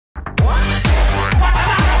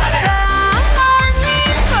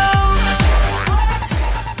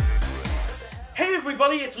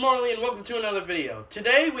it's Marley and welcome to another video.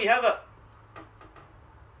 Today we have a...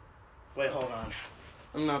 Wait, hold on.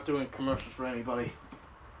 I'm not doing commercials for anybody.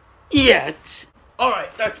 Yet.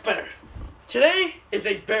 Alright, that's better. Today is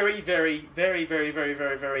a very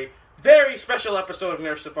special episode of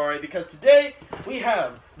Nerf Safari because today we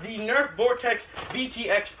have the NERF VORTEX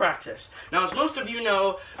VTX Praxis. Now, as most of you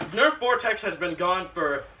know, NERF VORTEX has been gone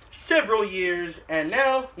for several years, and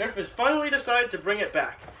now Nerf has finally decided to bring it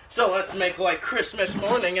back. So let's make like Christmas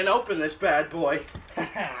morning and open this bad boy.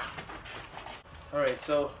 Alright,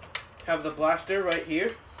 so have the blaster right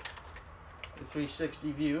here. The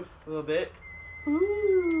 360 view a little bit.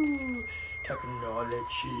 Ooh, technology.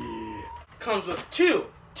 Comes with two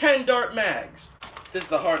 10-dart mags. This is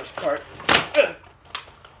the hardest part.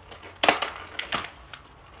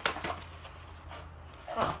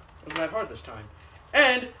 Huh, wasn't that hard this time.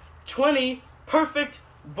 And 20 perfect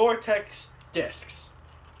Vortex discs.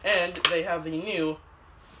 And they have the new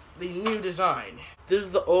design. This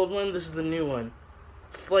is the old one, this is the new one.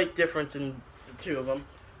 Slight difference in the two of them,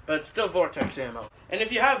 but it's still Vortex ammo. And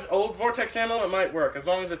if you have old Vortex ammo, it might work, as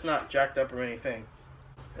long as it's not jacked up or anything.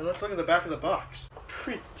 And let's look at the back of the box.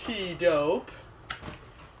 Pretty dope.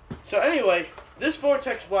 So anyway, this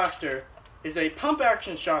Vortex blaster is a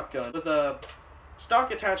pump-action shotgun with a stock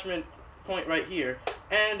attachment point right here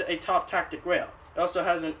and a top tactic rail. It also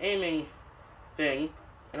has an aiming thing.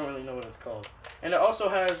 I don't really know what it's called. And it also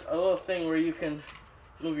has a little thing where you can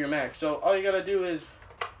move your mag. So all you gotta do is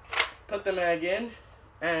put the mag in,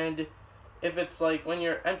 and if it's like when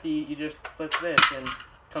you're empty, you just flip this and it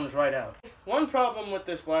comes right out. One problem with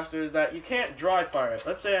this blaster is that you can't dry fire it.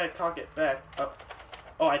 Let's say I cock it back.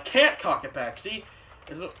 Oh, I can't cock it back. See,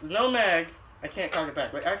 there's no mag. I can't cock it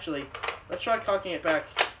back. Wait, actually, let's try cocking it back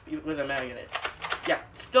with a mag in it. Yeah,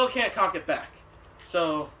 still can't cock it back.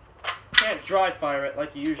 So can't dry fire it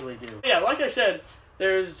like you usually do. Yeah, like I said,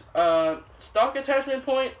 there's a stock attachment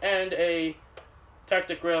point and a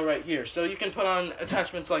tactic rail right here. So you can put on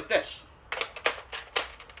attachments like this.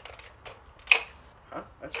 Huh?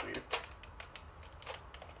 That's weird.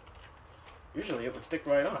 Usually it would stick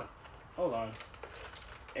right on. Hold on.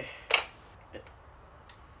 This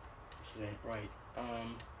ain't right.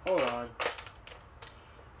 Hold on.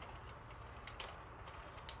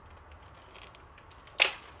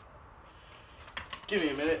 Give me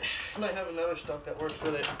a minute. I might have another stock that works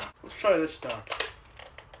with it. Let's try this stock.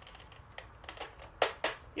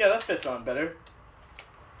 Yeah, that fits on better.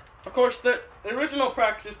 Of course, the original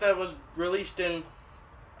Praxis that was released in,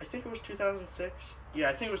 I think it was 2006? Yeah,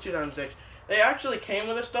 I think it was 2006. They actually came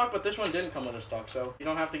with a stock, but this one didn't come with a stock, so you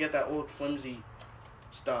don't have to get that old flimsy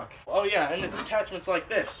stock. Oh yeah, and the attachment's like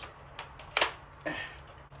this.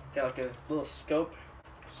 Yeah, like a little scope.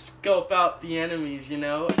 Scope out the enemies, you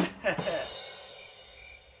know?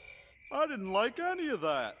 I didn't like any of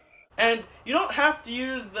that. And you don't have to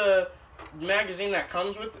use the magazine that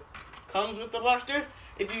comes with the blaster.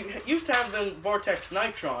 If you used to have the Vortex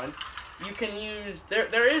Nitron, you can use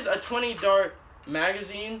there is a 20-dart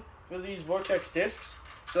magazine for these Vortex discs.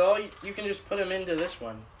 So you can just put them into this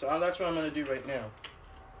one. So that's what I'm going to do right now.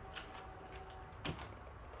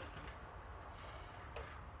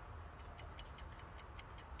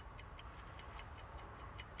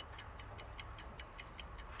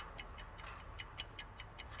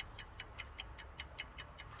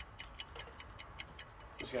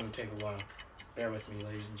 It's going to take a while. Bear with me,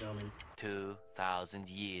 ladies and gentlemen. 2,000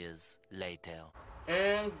 years later.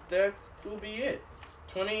 And that will be it.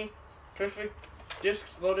 20 perfect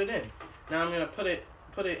discs loaded in. Now I'm going to put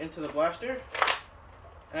it into the blaster.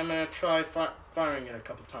 And I'm going to try firing it a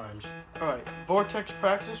couple times. Alright, Vortex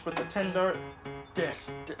Praxis with the 10-dart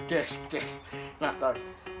disc. It's not darts.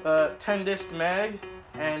 10-disc mag.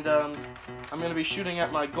 And I'm going to be shooting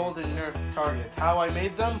at my golden Nerf targets. How I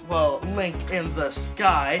made them? Well, link in the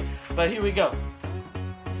sky. But here we go.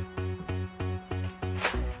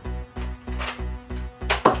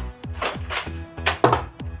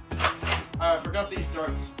 I forgot these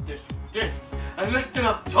darts. Discs. I messed it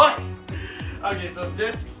up twice. Okay, so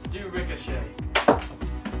discs do ricochet.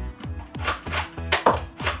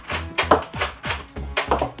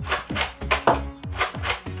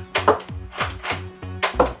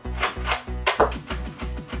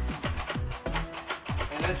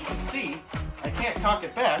 As you can see, I can't cock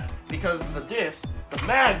it back because the disc, the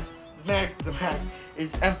mag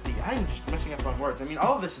is empty. I'm just messing up on words. I mean,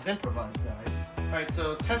 all of this is improvised, guys. Alright,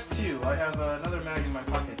 so test 2. I have another mag in my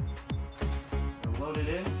pocket. I'll load it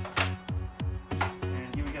in.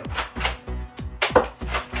 And here we go.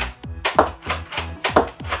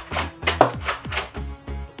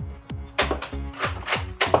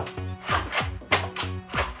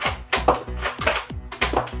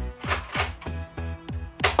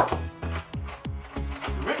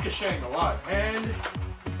 And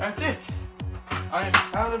that's it. I'm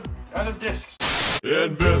out of discs.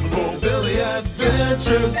 Invisible Billy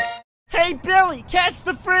Adventures. Hey Billy, catch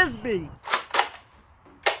the frisbee!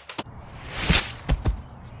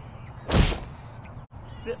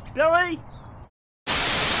 Billy?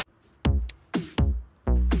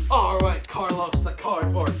 Alright, Carlos, the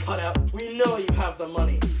cardboard cutout. We know you have the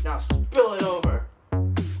money. Now spill it over.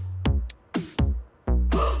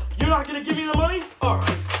 You're not gonna give me the money?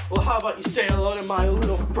 Alright, well how about you say hello to my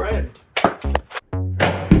little friend?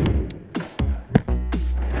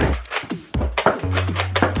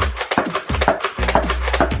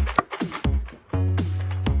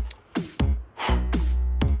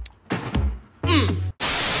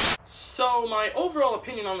 So my overall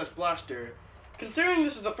opinion on this blaster, considering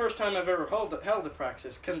this is the first time I've ever held a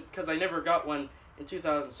Praxis, because I never got one in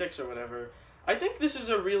 2006 or whatever, I think this is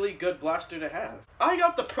a really good blaster to have. I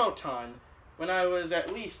got the Proton when I was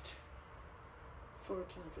at least 14,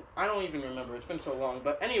 15, I don't even remember, it's been so long,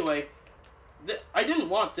 but anyway, I didn't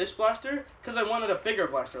want this blaster because I wanted a bigger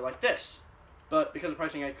blaster like this, but because of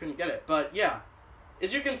pricing I couldn't get it. But yeah,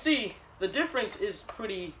 as you can see, the difference is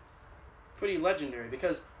pretty legendary,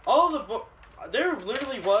 because there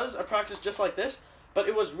literally was a Praxis just like this, but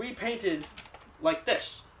it was repainted like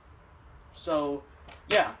this. So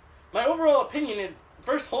yeah, my overall opinion is,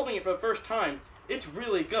 first holding it for the first time, it's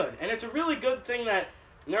really good, and it's a really good thing that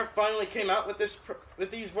NERF finally came out with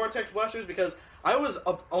these Vortex blasters, because I was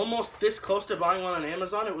almost this close to buying one on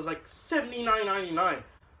Amazon. It was like $79.99.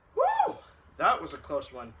 Woo! That was a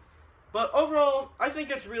close one. But overall, I think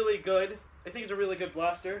it's really good. I think it's a really good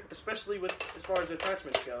blaster, especially as far as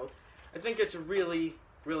attachments go. I think it's a really,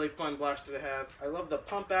 really fun blaster to have. I love the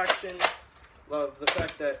pump action. Love the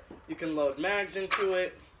fact that you can load mags into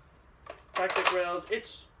it. Tactic rails.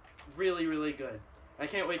 It's really, really good. I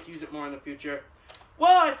can't wait to use it more in the future.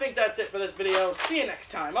 Well, I think that's it for this video. See you next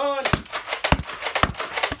time on...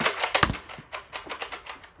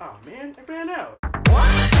 Oh man, I ran out.